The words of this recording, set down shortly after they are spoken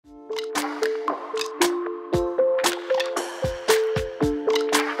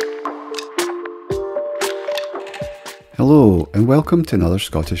Hello and welcome to another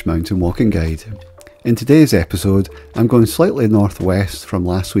Scottish mountain walking guide. In today's episode I'm going slightly northwest from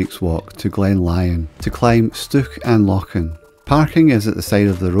last week's walk to Glen Lyon to climb Stùcd and Lochain. Parking is at the side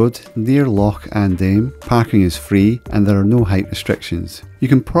of the road near Loch and Daimh. Parking is free and there are no height restrictions. You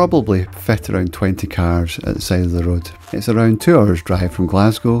can probably fit around 20 cars at the side of the road. It's around 2 hours drive from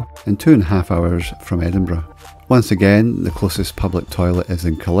Glasgow and 2.5 hours from Edinburgh. Once again, the closest public toilet is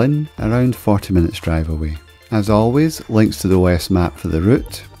in Glen, around 40 minutes drive away. As always, links to the OS map for the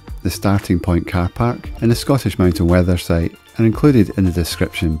route, the starting point car park and the Scottish Mountain Weather site are included in the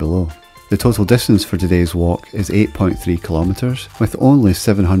description below. The total distance for today's walk is 8.3 kilometres with only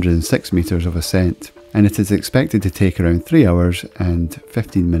 706 metres of ascent, and it is expected to take around 3 hours and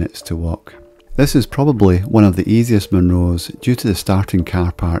 15 minutes to walk. This is probably one of the easiest Munros due to the starting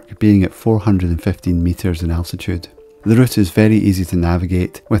car park being at 415 metres in altitude. The route is very easy to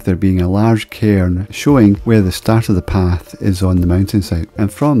navigate, with there being a large cairn showing where the start of the path is on the mountainside,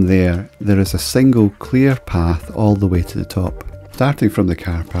 and from there is a single clear path all the way to the top. Starting from the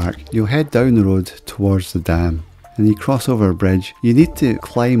car park, you'll head down the road towards the Daimh, and you cross over a bridge. You need to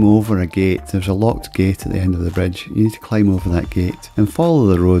climb over a gate. There's a locked gate at the end of the bridge. You need to climb over that gate and follow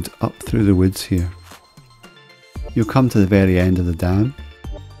the road up through the woods here. You'll come to the very end of the Daimh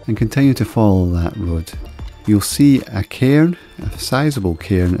and continue to follow that road. You'll see a cairn, a sizable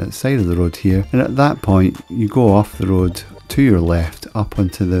cairn at the side of the road here, and at that point you go off the road to your left up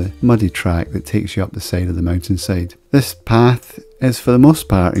onto the muddy track that takes you up the side of the mountainside. This path is for the most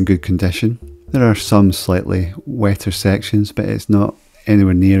part in good condition. There are some slightly wetter sections, but it's not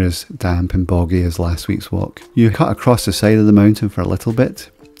anywhere near as damp and boggy as last week's walk. You cut across the side of the mountain for a little bit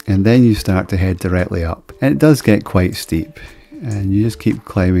and then you start to head directly up, and it does get quite steep and you just keep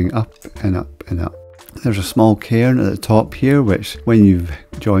climbing up and up and up. There's a small cairn at the top here, which when you've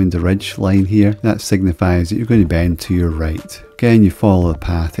joined the ridge line here, that signifies that you're going to bend to your right. Again, you follow the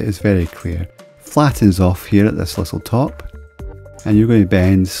path, it is very clear. Flattens off here at this little top, and you're going to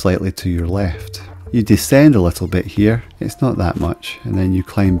bend slightly to your left. You descend a little bit here, it's not that much, and then you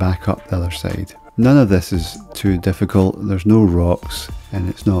climb back up the other side. None of this is too difficult, there's no rocks, and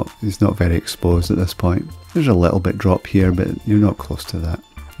it's not very exposed at this point. There's a little bit drop here, but you're not close to that.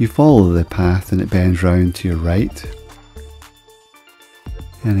 You follow the path and it bends round to your right,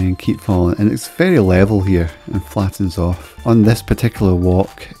 and then keep following, and it's very level here and flattens off. On this particular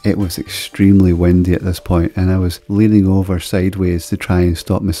walk it was extremely windy at this point, and I was leaning over sideways to try and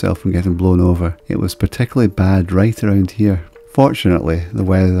stop myself from getting blown over. It was particularly bad right around here. Fortunately the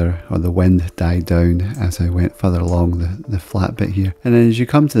wind died down as I went further along the flat bit here, and then as you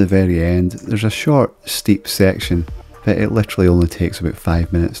come to the very end there's a short steep section, but it literally only takes about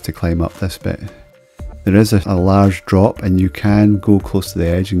 5 minutes to climb up this bit. There is a large drop and you can go close to the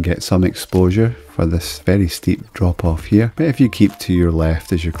edge and get some exposure for this very steep drop off here, but if you keep to your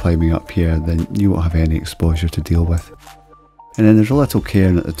left as you're climbing up here then you won't have any exposure to deal with. And then there's a little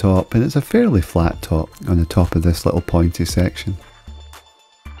cairn at the top, and it's a fairly flat top on the top of this little pointy section.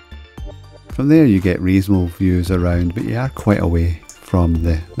 From there you get reasonable views around, but you are quite away from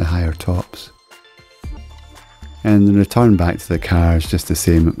the higher tops. And the return back to the car is just the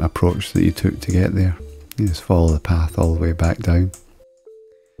same approach that you took to get there. You just follow the path all the way back down.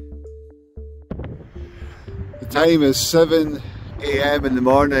 The time is 7 AM in the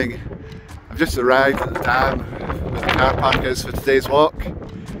morning. I've just arrived at the Daimh where the car park is for today's walk.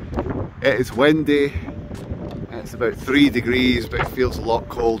 It is windy and it's about 3 degrees, but it feels a lot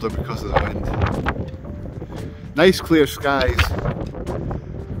colder because of the wind. Nice clear skies.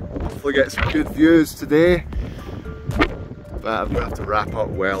 Hopefully get some good views today. But I'm going to have to wrap up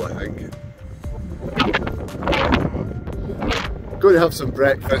well, I think. Going to have some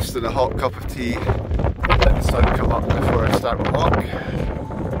breakfast and a hot cup of tea. Let the sun come up before I start my walk.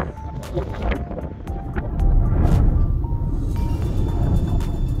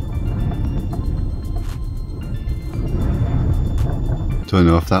 Don't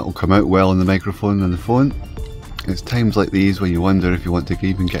know if that will come out well on the microphone and the phone. It's times like these when you wonder if you want to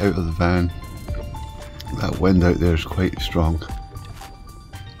even get out of the van. That wind out there is quite strong.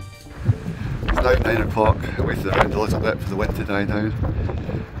 It's now 9 o'clock. I waited around a little bit for the wind to die down.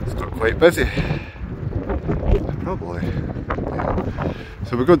 It's got quite busy. Probably. Yeah.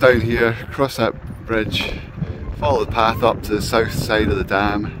 So we go down here, cross that bridge, follow the path up to the south side of the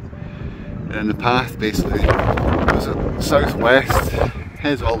Daimh, and then the path basically goes southwest,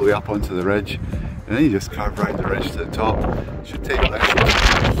 heads all the way up onto the ridge, and then you just curve round the ridge to the top. Should take less to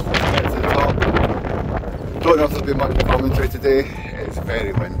the top. Don't know if there'll be much commentary today, it's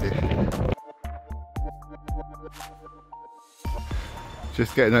very windy.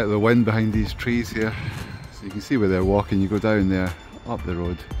 Just getting out of the wind behind these trees here, so you You can see where they're walking, you go down there, up the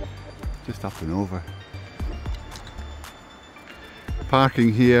road, just up and over.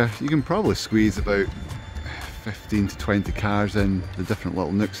 Parking here, you can probably squeeze about 15 to 20 cars in the different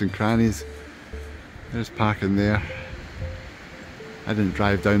little nooks and crannies. There's parking there. I didn't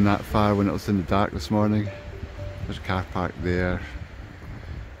drive down that far when it was in the dark this morning. There's a car parked there,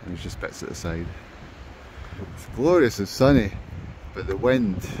 and there's just bits at the side. It's glorious and sunny, but the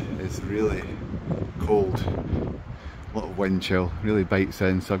wind is really cold. A lot of wind chill, really bites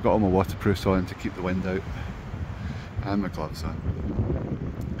in, so I've got all my waterproofs on to keep the wind out. And my gloves on.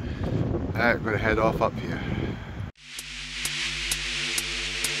 I'm going to head off up here.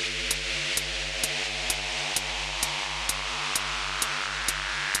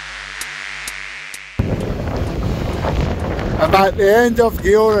 I'm at the end of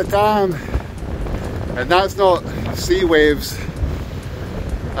Daimh, and that's not sea waves,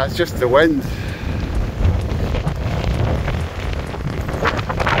 that's just the wind.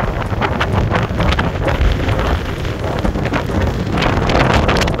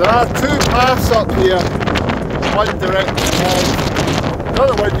 There are two paths up here, one directly ahead. The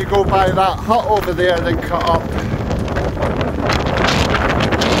other one you go by that hut over there and then cut up.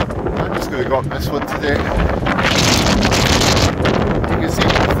 I'm just going to go up this one today. You can see the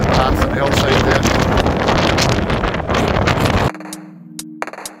path on the hillside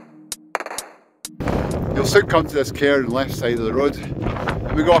there. You'll soon come to this cairn on the left side of the road,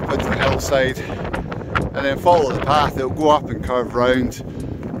 and we go up into the hillside and then follow the path. It'll go up and curve round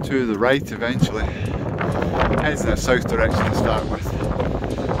to the right eventually. Heads in the south direction to start with.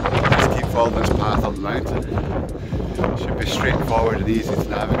 Just keep following this path up the mountain. It should be straightforward and easy to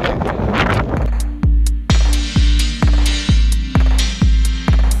navigate.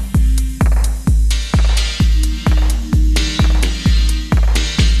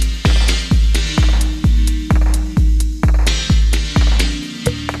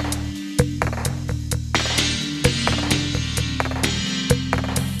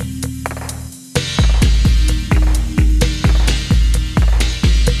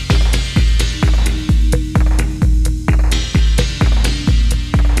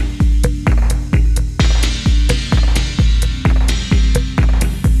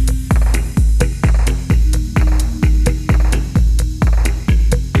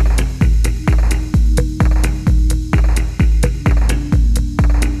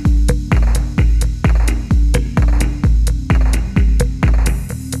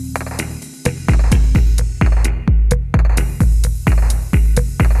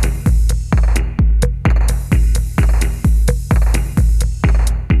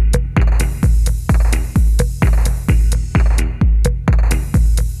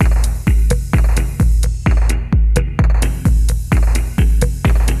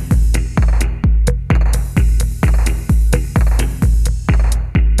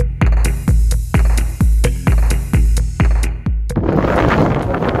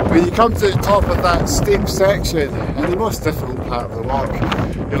 Come to the top of that steep section and the most difficult part of the walk,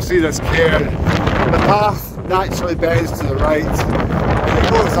 you'll see this cairn. The path naturally bends to the right and it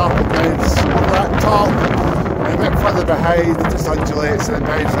goes up and bends over that top, and a bit further behind it just undulates and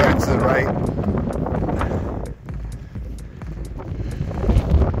bends round to the right.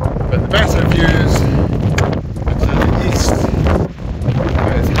 But the better views to the east,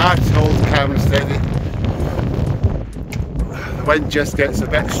 it's hard to hold the camera steady. The wind just gets a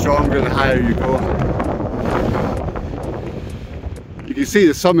bit stronger the higher you go. You can see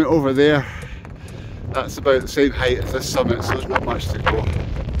the summit over there. That's about the same height as this summit, so there's not much to go.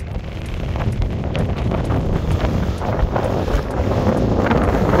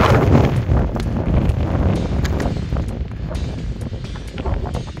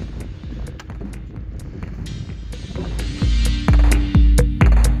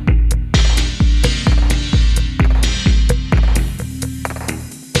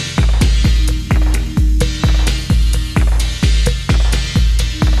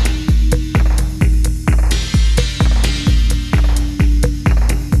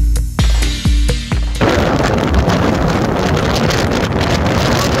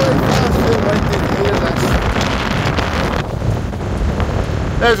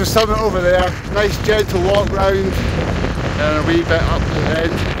 There's the summit over there, nice gentle walk round and a wee bit up to the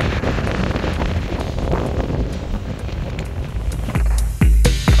end.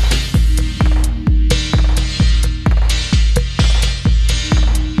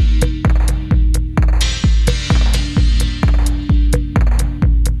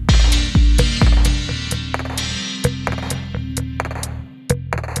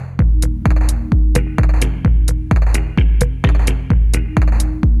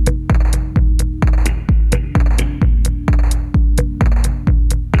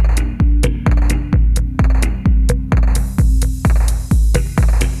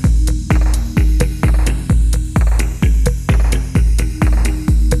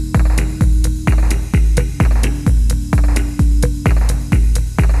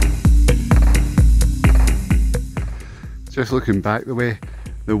 Just looking back the way,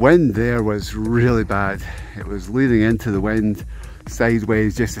 the wind there was really bad. It was leaning into the wind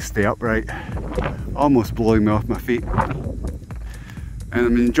sideways just to stay upright, almost blowing me off my feet. And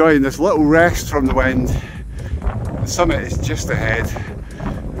I'm enjoying this little rest from the wind. The summit is just ahead.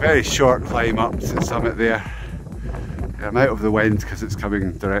 Very short climb up to the summit there. I'm out of the wind because it's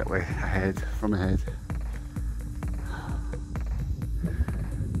coming directly ahead, from ahead.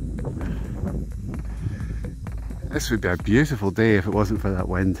 This would be a beautiful day if it wasn't for that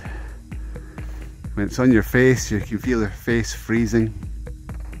wind. When it's on your face, you can feel your face freezing.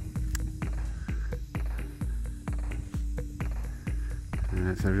 And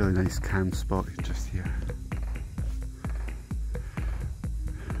it's a really nice camp spot just here.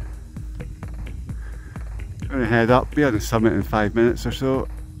 I'm going to head up, be on the summit in 5 minutes or so,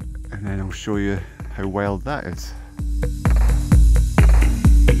 and then I'll show you how wild that is.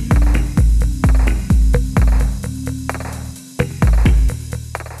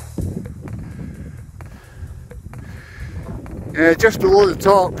 Just below the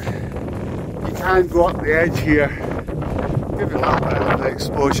top, you can go up the edge here, give it a little bit of the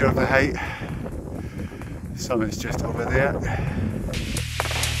exposure of the height. The summit's just over there.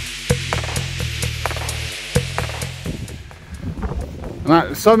 I'm at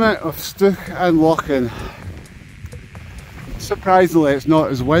the summit of Stùcd and Lochain. Surprisingly, it's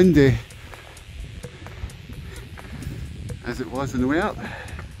not as windy as it was on the way up.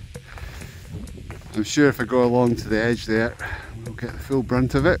 I'm sure if I go along to the edge there, we'll get the full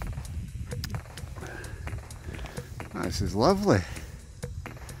brunt of it. This is lovely.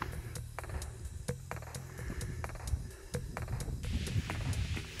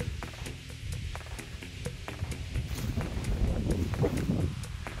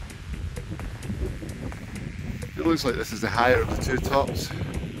 It looks like this is the higher of the two tops. I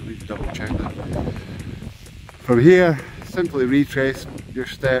need to double check that. From here, simply retrace your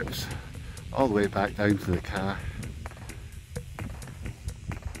steps all the way back down to the car.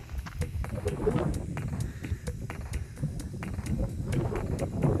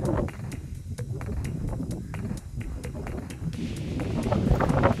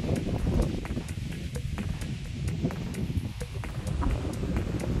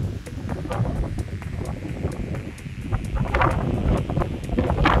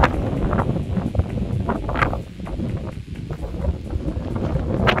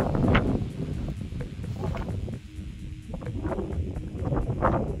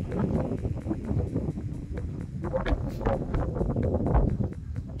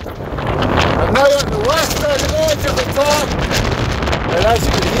 I'm now at the western edge of the top, and as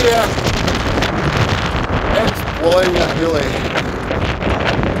you can hear, it's blowing it really.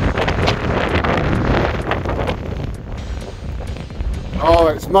 Oh,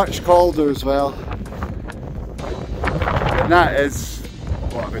 it's much colder as well. And that is,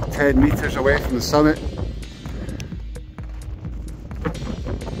 what, about 10 metres away from the summit.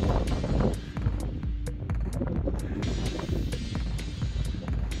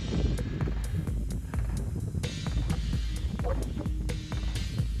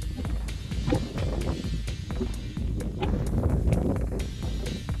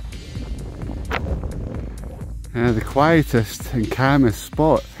 The quietest and calmest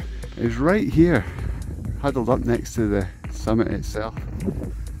spot is right here, huddled up next to the summit itself.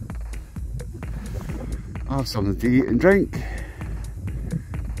 I'll have something to eat and drink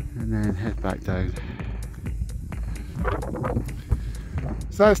and then head back down.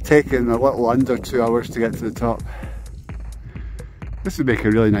 So that's taken a little under 2 hours to get to the top. This would make a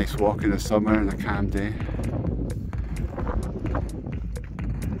really nice walk in the summer and a calm day.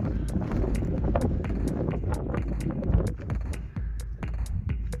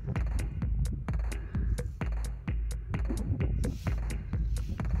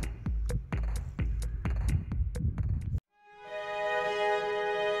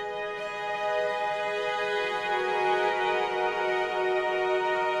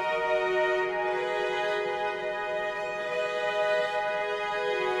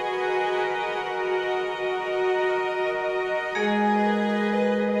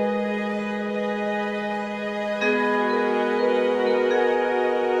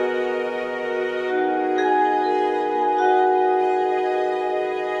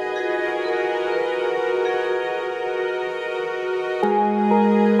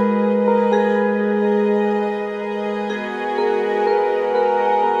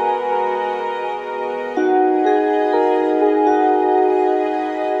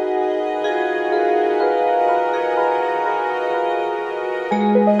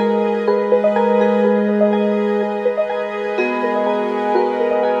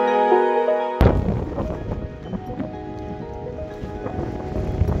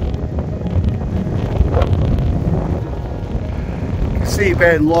 see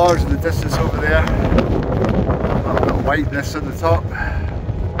Ben Lodge in the distance over there. A little bit of whiteness on the top.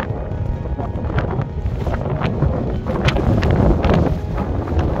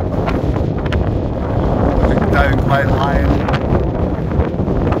 Looking down Glen Lyon.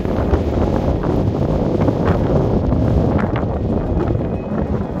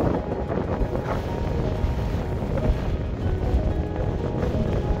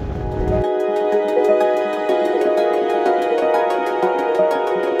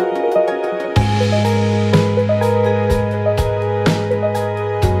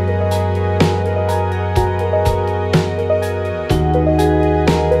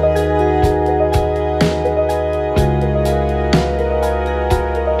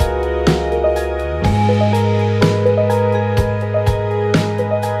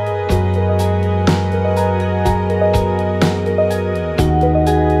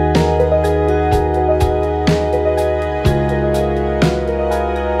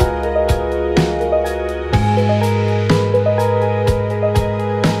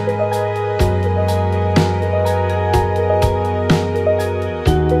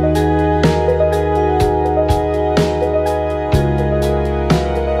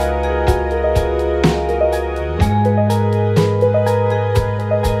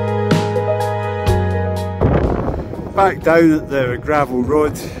 Back down at the gravel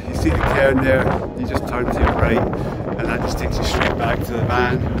road, you see the cairn there, you just turn to your right and that just takes you straight back to the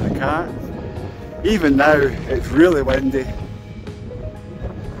van or the car. Even now it's really windy.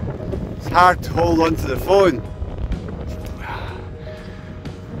 It's hard to hold onto the phone.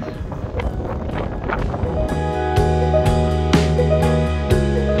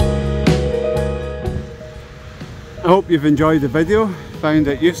 I hope you've enjoyed the video, found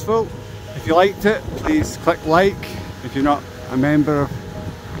it useful. If you liked it, please click like. If you're not a member,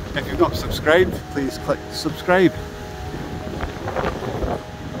 if you've not subscribed, please click subscribe.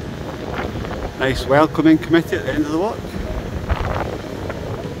 Nice welcoming committee at the end of the walk.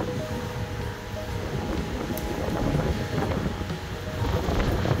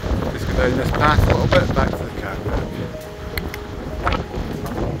 Just go down this path a little bit, back to the car park.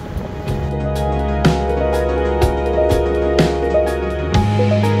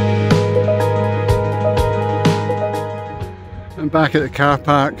 I'm back at the car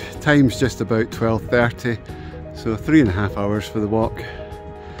park. Time's just about 12:30, so 3.5 hours for the walk.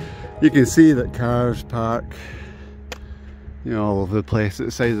 You can see that cars park, you know, all over the place at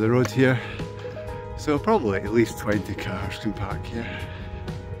the side of the road here. So probably at least 20 cars can park here.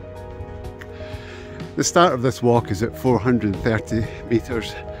 The start of this walk is at 430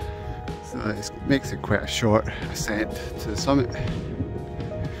 metres, so it makes it quite a short ascent to the summit.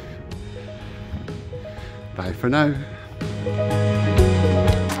 Bye for now.